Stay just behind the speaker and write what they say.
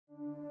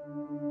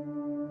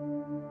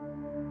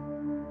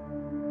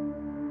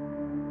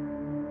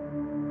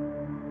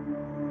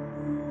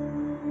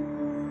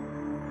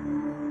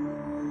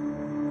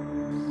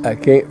I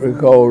can't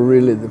recall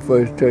really the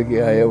first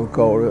turkey I ever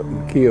called up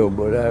and killed,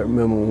 but I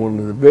remember one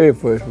of the very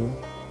first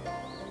ones.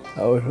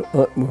 I was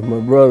hunting with my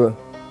brother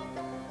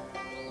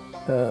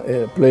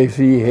at a place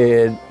he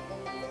had,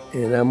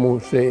 and I'm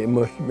gonna say it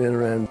must have been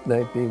around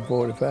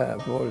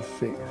 1945,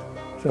 46,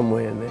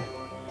 somewhere in there.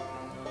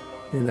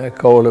 And I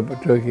called up a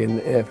turkey in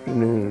the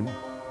afternoon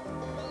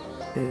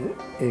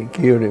and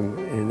killed him,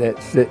 and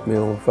that set me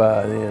on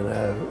fire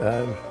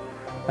then.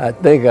 I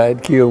think I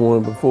had killed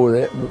one before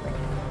that, but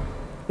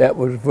that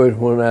was the first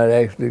one I'd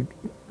actually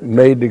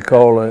made the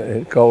call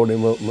and called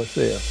him up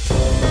myself.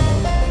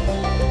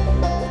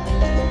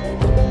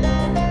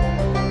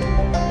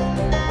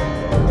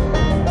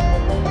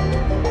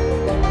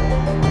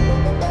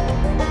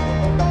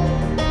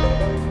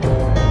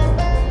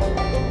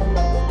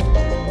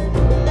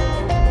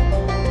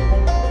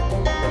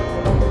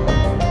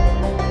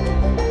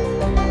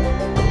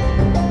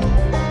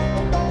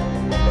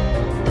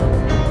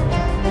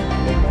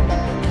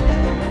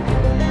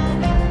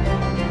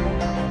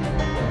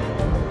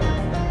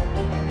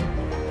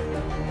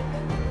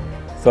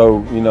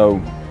 So, you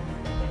know,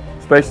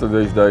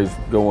 especially these days,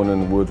 going in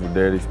the woods with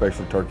Daddy,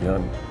 especially turkey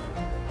hunting,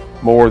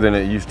 more than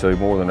it used to,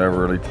 more than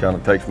ever, it kind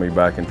of takes me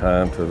back in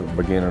time to the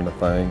beginning of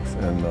things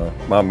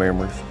and my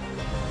memories.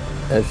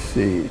 Let's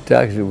see,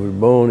 Toxie was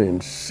born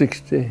in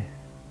 '60,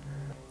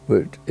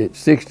 but at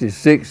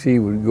 '66 he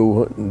would go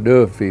hunting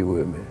dove feed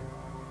with me.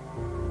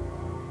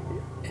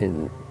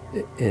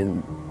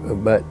 And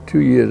about 2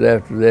 years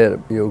after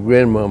that, your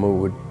grandmama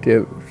would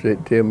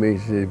tell me,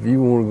 she said, if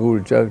you want to go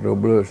to Choctaw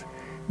Bluffs,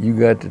 you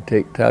got to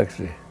take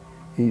Toxie.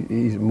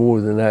 He's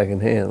more than I can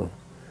handle,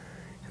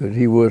 because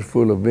he was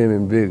full of vim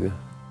and vigor.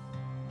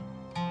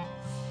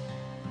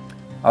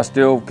 I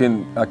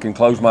can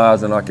close my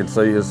eyes and I can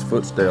see his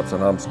footsteps,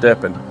 and I'm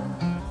stepping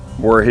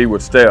where he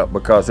would step,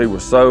 because he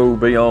was so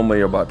beyond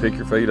me about pick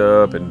your feet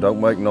up and don't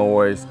make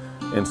noise.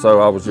 And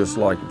so I was just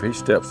like, if he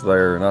steps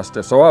there and I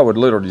step, so I would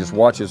literally just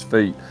watch his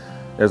feet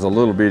as a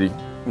little bitty,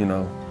 you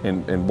know,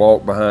 and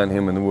walk behind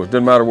him in the woods.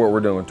 Didn't matter what we're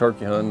doing,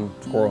 turkey hunting,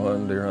 squirrel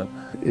hunting, deer hunting.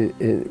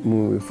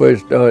 When we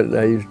first started,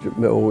 I used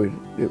to always,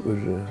 it was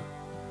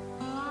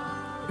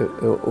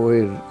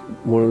always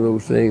one of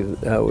those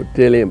things. I would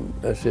tell him,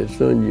 I said,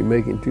 son, you're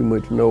making too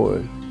much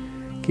noise.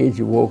 Can't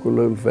you walk a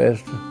little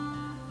faster?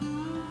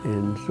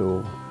 And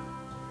so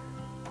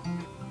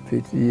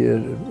 50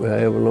 years,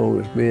 however long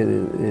it's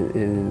been,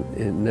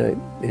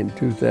 in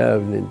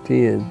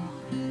 2010,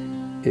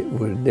 it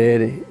was,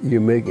 Daddy,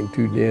 you're making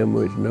too damn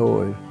much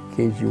noise.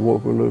 Can't you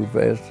walk a little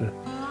faster?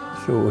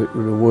 So it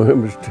was the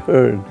worm's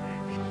turn.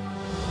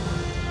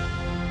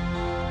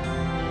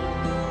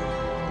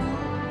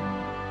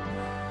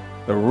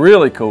 The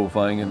really cool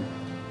thing, and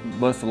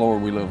bless the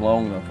Lord, we live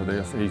long enough for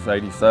this. He's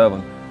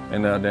 87,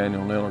 and now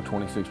Daniel and Lil are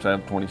 26,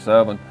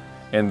 27,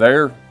 and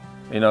they're,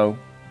 you know,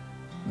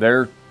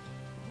 they're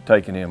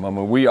taking him. I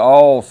mean, we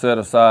all set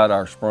aside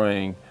our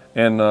spring,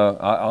 and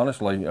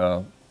honestly,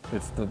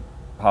 it's the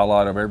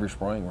highlight of every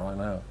spring right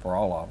now for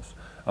all of us.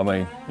 I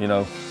mean, you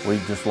know, we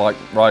just like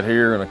right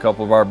here in a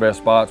couple of our best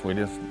spots, we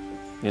just,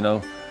 you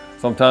know,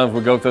 sometimes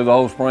we go through the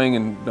whole spring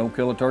and don't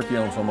kill a turkey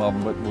on some of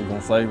them, but we're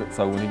gonna save it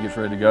so when he gets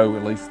ready to go,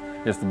 at least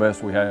it's the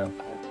best we have.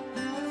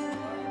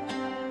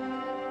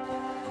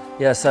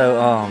 Yeah, so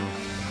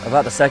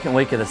about the second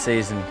week of the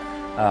season,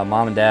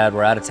 Mom and Dad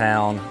were out of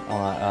town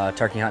on a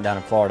turkey hunt down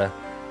in Florida,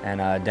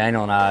 and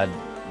Daniel and I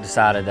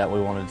decided that we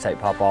wanted to take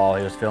Pawpaw.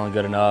 He was feeling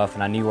good enough,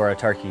 and I knew where a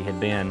turkey had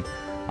been,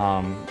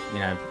 you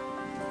know,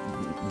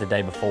 the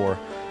day before.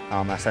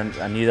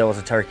 I knew there was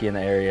a turkey in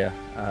the area,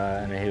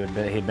 and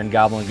he'd been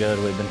gobbling good.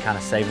 We'd been kind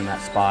of saving that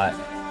spot.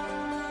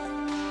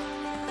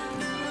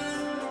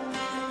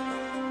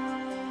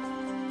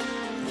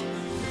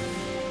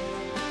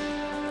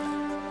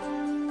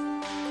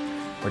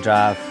 We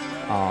drive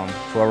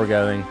to where we're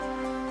going.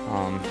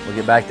 We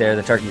get back there,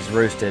 the turkey's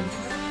roosted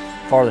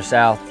farther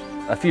south,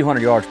 a few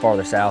hundred yards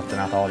farther south than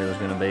I thought he was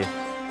going to be.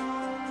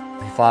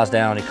 He flies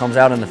down, he comes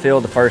out in the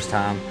field the first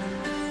time.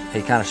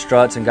 He kind of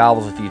struts and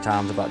gobbles a few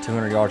times about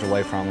 200 yards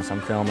away from us.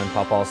 I'm filming,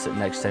 Pawpaw's sitting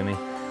next to me,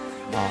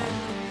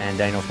 and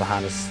Daniel's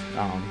behind us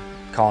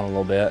calling a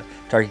little bit.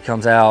 Turkey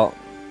comes out,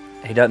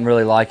 he doesn't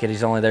really like it,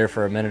 he's only there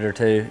for a minute or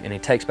two, and he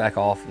takes back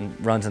off and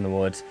runs in the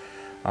woods.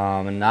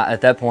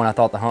 At that point I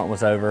thought the hunt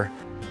was over.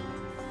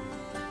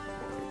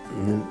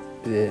 And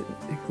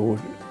of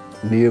course,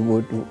 Neil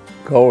would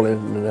call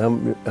him,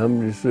 and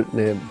I'm just sitting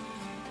there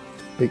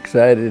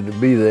excited to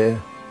be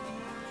there.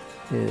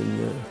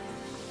 And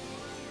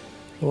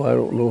oh, I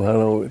don't know how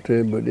long it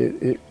took, but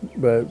it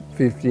about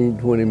 15,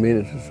 20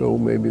 minutes or so,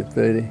 maybe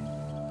 30.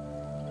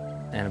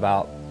 And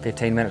about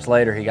 15 minutes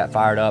later, he got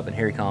fired up, and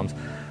here he comes.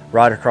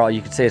 Right across,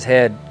 you could see his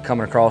head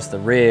coming across the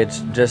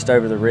ridge, just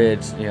over the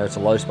ridge, you know, it's a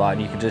low spot,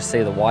 and you could just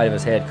see the white of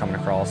his head coming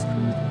across.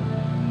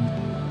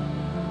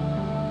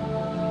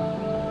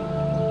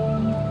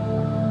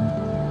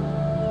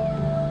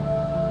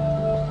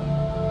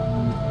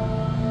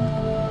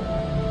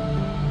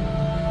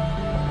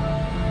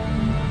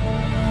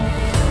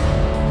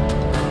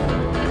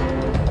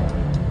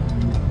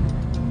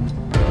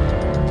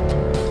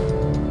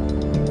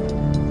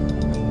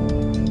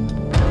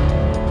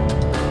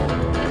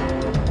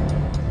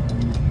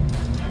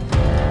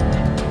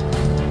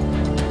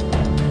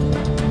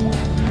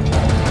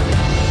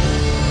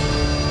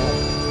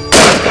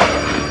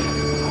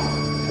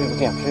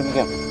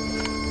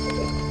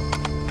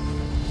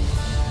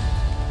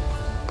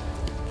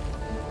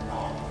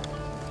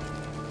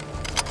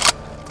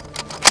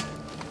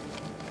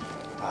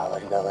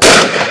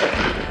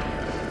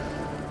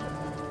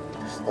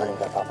 Let him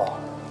go, Papa.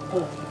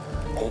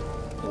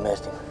 He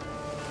missed him.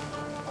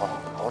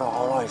 Hold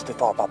on, he's too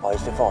far, Papa,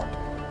 he's too far.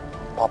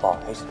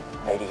 Papa, he's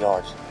 80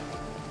 yards.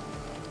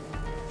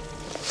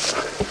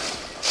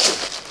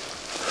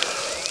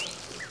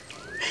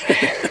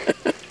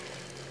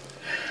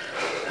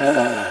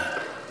 At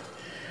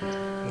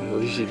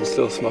least you can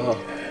still smile.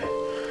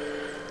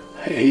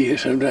 Yeah,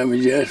 sometimes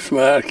you just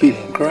smile, keep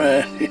from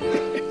crying.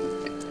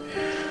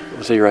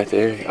 Was he right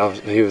there?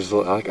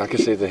 I could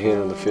see the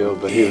hen in the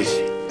field, but he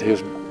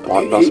was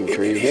blocked by some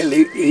trees. Hell,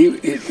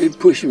 it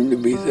pushed him to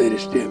be 30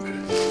 steps.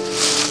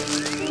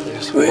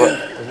 Yes, Well,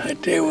 I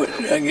tell you what,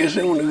 I guess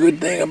the only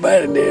good thing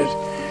about it is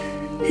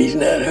he's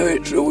not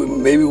hurt, so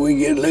maybe we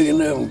get lucky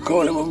enough and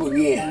call him up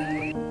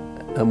again.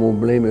 I'm gonna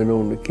blame it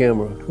on the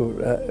camera,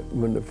 because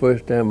when the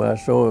first time I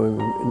saw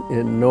him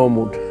in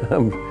normal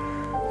times,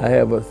 I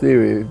have a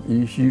theory.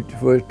 You shoot the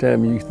first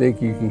time, you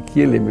think you can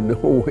kill him and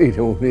don't wait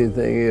on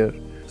anything else.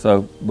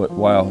 So, but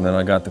wow, and then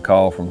I got the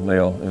call from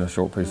Nell in a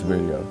short piece of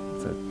video.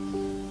 Said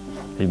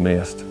he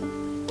missed.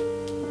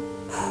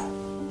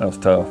 That was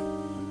tough.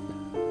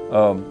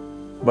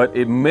 But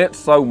it meant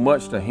so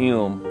much to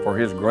him for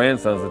his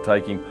grandsons to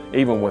take him,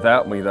 even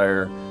without me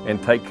there,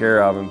 and take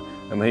care of him.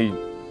 I mean,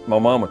 my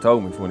mama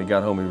told me when he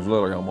got home, he was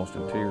literally almost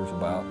in tears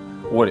about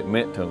what it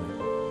meant to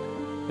him.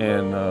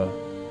 And,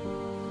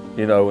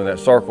 you know, in that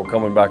circle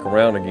coming back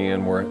around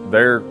again, where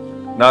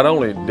not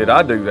only did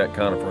I do that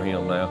kind of for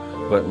him now,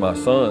 but my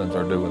sons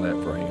are doing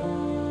that for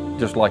him,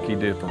 just like he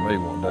did for me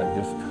one day,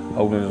 just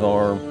holding his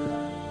arm,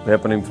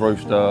 helping him through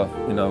stuff,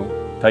 you know,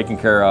 taking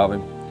care of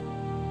him.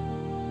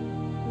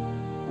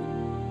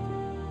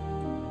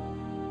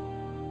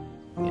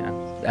 You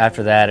know,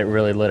 after that, it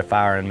really lit a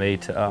fire in me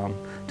to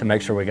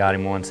make sure we got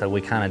him one. So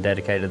we kind of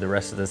dedicated the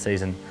rest of the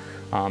season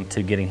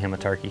to getting him a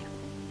turkey.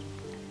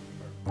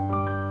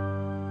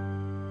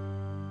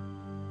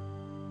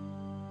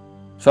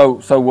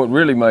 So what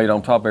really made,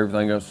 on top of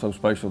everything else, so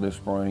special this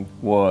spring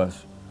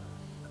was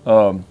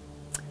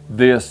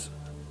this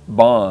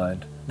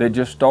bond that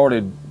just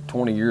started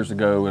 20 years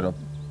ago at a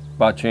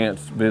by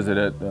chance visit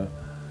at the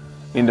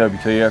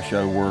NWTF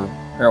show where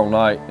Harold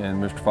Knight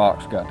and Mr.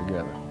 Fox got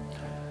together.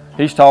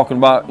 He's talking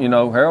about, you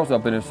know, Harold's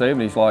up in his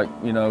 70s, like,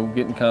 you know,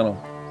 getting kind of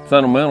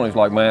sentimental. He's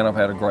like, man, I've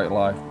had a great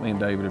life. Me and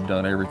David have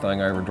done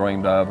everything I ever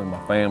dreamed of, and my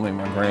family,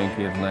 my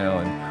grandkids now,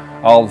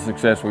 and all the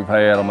success we've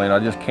had. I mean, I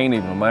just can't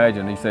even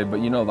imagine. He said,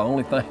 but you know, the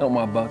only thing on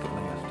my bucket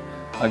list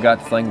I got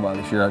to think about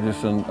this year, I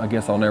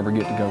guess I'll never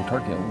get to go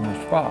turkey hunting with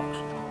Mr. Fox.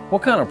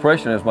 What kind of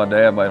impression has my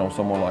dad made on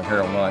someone like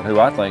Harold Knight, who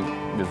I think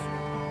is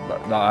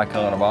the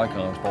icon of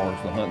icons as far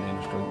as the hunting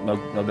industry,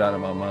 no doubt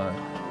in my mind.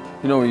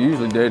 You know,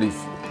 usually daddies,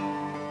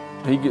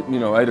 he get, you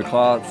know, 8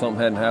 o'clock, something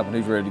hadn't happened,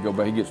 he's ready to go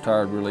back. He gets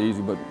tired really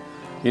easy, but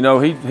you know,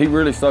 he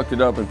really sucked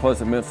it up, and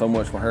plus it meant so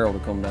much for Harold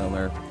to come down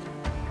there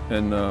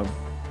and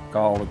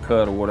call a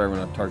cut or whatever,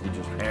 and a turkey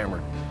just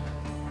hammered.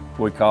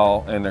 We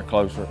call and they're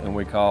closer, and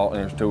we call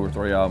and there's 2 or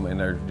 3 of them, and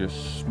they're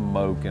just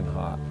smoking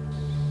hot.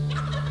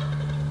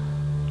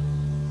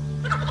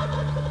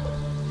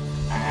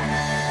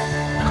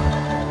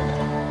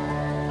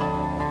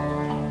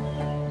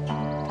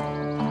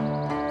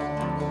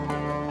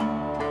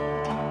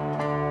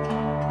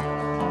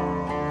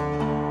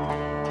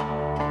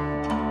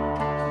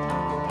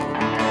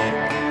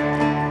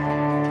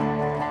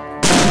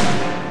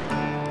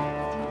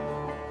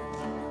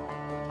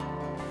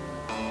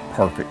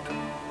 Perfect,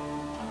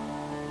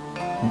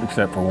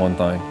 except for one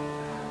thing.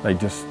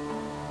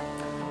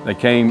 They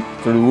came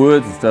through the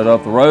woods instead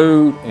of up the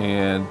road,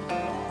 and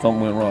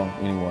something went wrong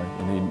anyway,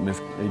 and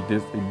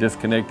he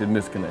disconnected.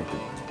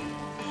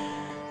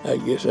 I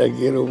guess I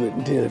get over it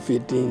in 10 or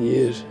 15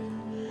 years.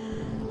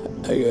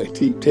 I got to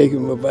keep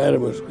taking my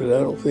vitamins because I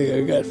don't think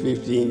I got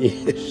 15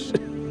 years.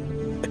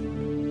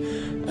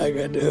 I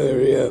got to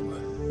hurry up.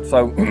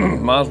 So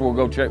might as well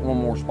go check one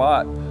more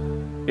spot.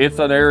 It's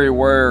an area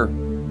where,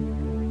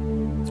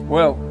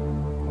 well,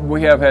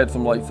 we have had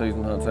some late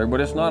season hunts there, but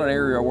it's not an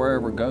area where I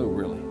ever go,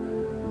 really.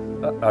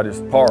 I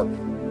just parked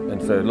and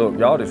said, look,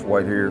 y'all just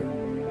wait here,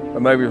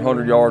 maybe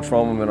 100 yards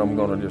from them, and I'm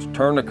gonna just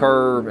turn the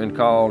curve and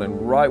call.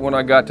 And right when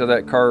I got to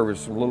that curve,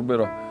 it's a little bit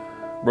of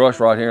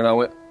brush right here, and I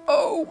went,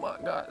 oh my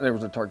God. There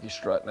was a turkey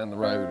strutting down the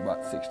road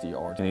about 60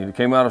 yards. And he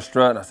came out of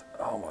strut, and I said,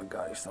 oh my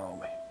God, he saw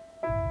me.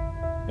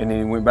 And then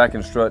he went back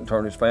in the strut and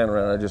turned his fan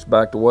around. I just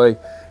backed away,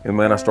 and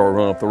man, I started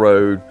running up the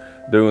road,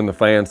 doing the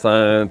fan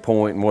sign,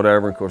 point, and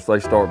whatever. And of course, they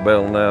start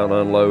bailing out,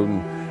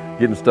 unloading,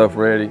 getting stuff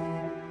ready.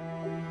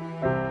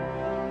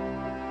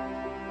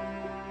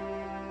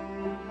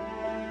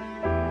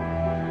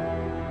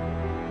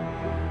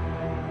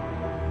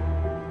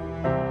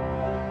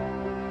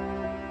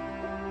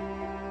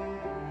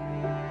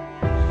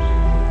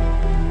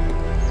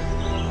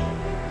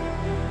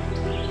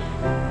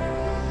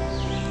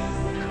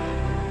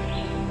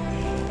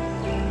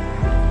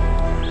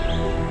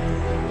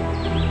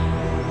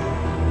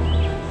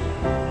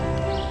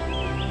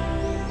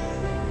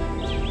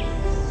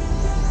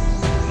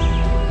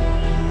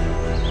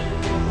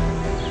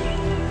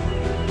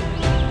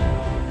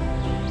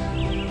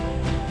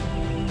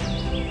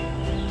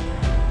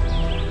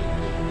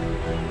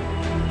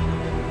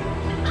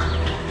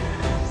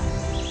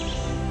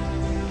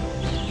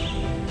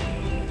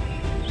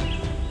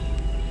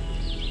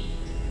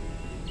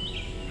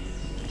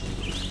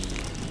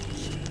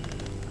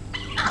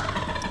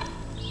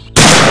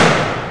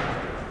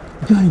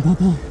 got him,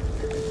 Papa.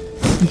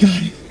 We got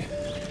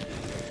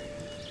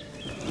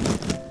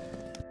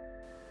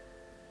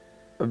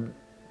him.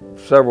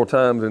 Several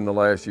times in the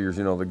last years,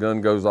 you know, the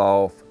gun goes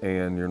off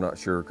and you're not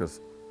sure, because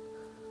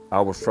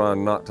I was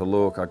trying not to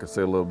look. I could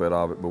see a little bit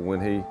of it, but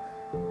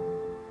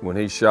when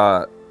he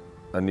shot,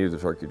 I knew the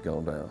turkey had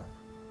gone down.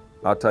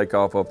 I take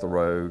off up the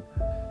road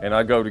and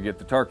I go to get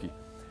the turkey.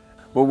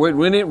 But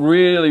when it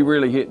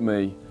really hit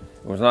me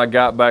was when I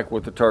got back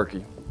with the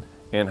turkey,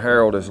 and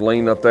Harold is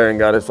leaning up there and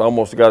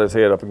almost got his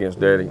head up against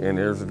Daddy, and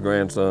there's his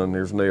grandson,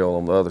 there's Neil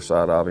on the other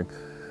side of him,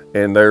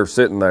 and they're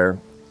sitting there,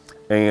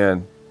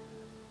 and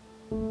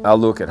I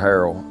look at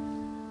Harold,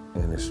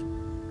 and it's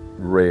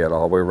red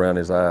all the way around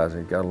his eyes.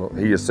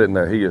 He is sitting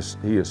there, he is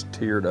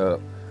teared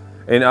up.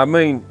 And I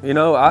mean, you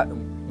know,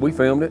 we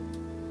filmed it,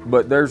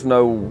 but there's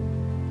no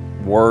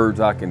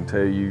words I can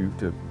tell you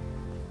to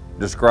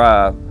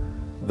describe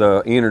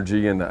the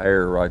energy in the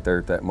air right there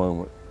at that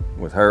moment,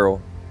 with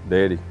Harold,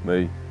 Daddy,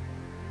 me,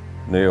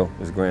 Neil,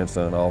 his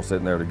grandson, all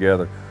sitting there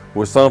together,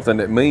 was something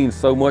that means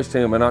so much to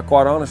him. And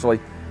quite honestly,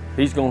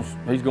 he's going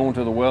to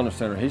the wellness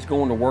center. He's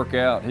going to work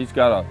out. He's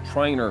got a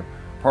trainer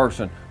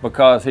person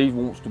because he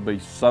wants to be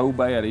so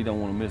bad he don't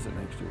want to miss it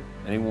next year.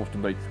 And he wants to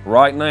be,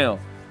 right now,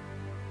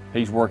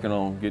 he's working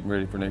on getting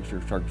ready for next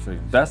year's turkey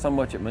season. That's how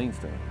much it means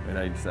to him at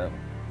 87.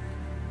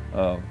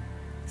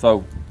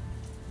 So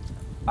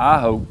I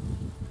hope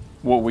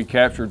what we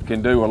captured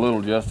can do a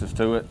little justice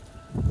to it.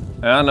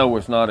 And I know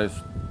it's not as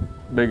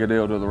big a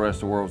deal to the rest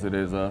of the world as it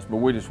is us, but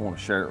we just want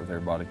to share it with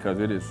everybody because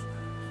it is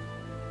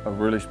a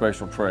really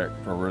special trek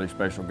for a really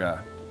special guy.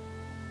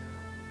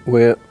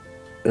 Well,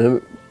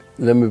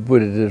 let me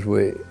put it this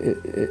way.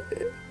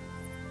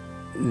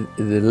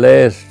 The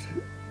last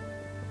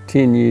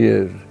 10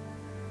 years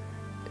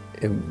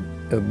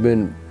have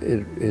been,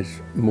 it's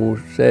more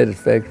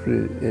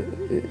satisfactory.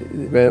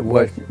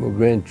 Watch my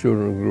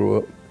grandchildren grow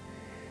up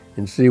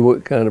and see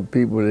what kind of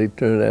people they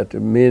turn out to,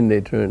 men they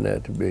turn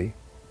out to be.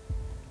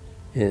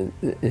 And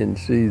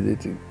see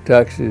that the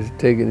Toxic is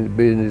taking the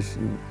business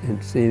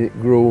and seeing it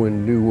grow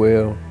and do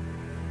well.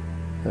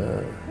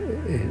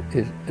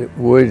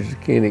 Words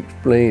can't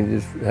explain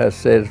just how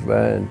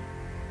satisfying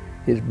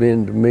it's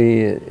been to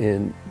me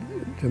and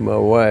to my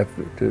wife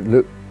to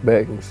look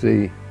back and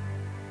see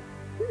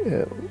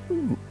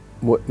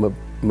what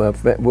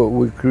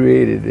we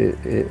created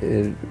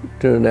it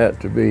turned out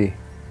to be,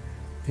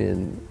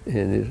 and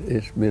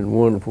it's been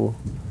wonderful.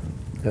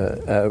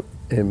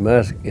 In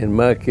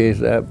my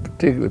case, I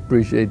particularly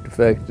appreciate the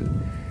fact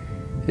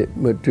that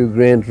my two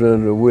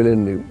grandsons are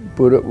willing to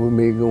put up with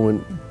me, go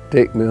and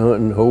take me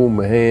hunting, hold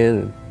my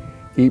hand, and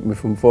keep me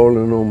from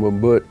falling on my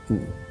butt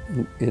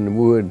in the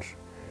woods.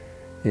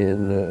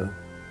 And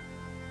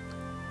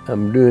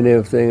I'm doing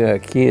everything I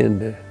can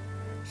to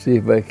see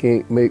if I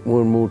can't make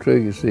one more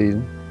turkey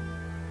season.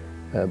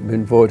 I've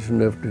been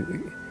fortunate enough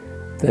to,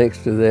 thanks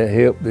to their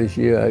help this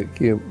year, I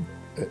killed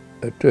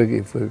a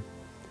turkey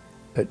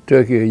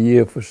a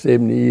year for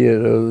 70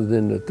 years, other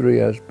than the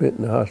 3 I spent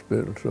in the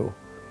hospital. So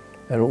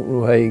I don't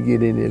know how you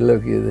get any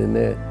luckier than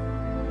that.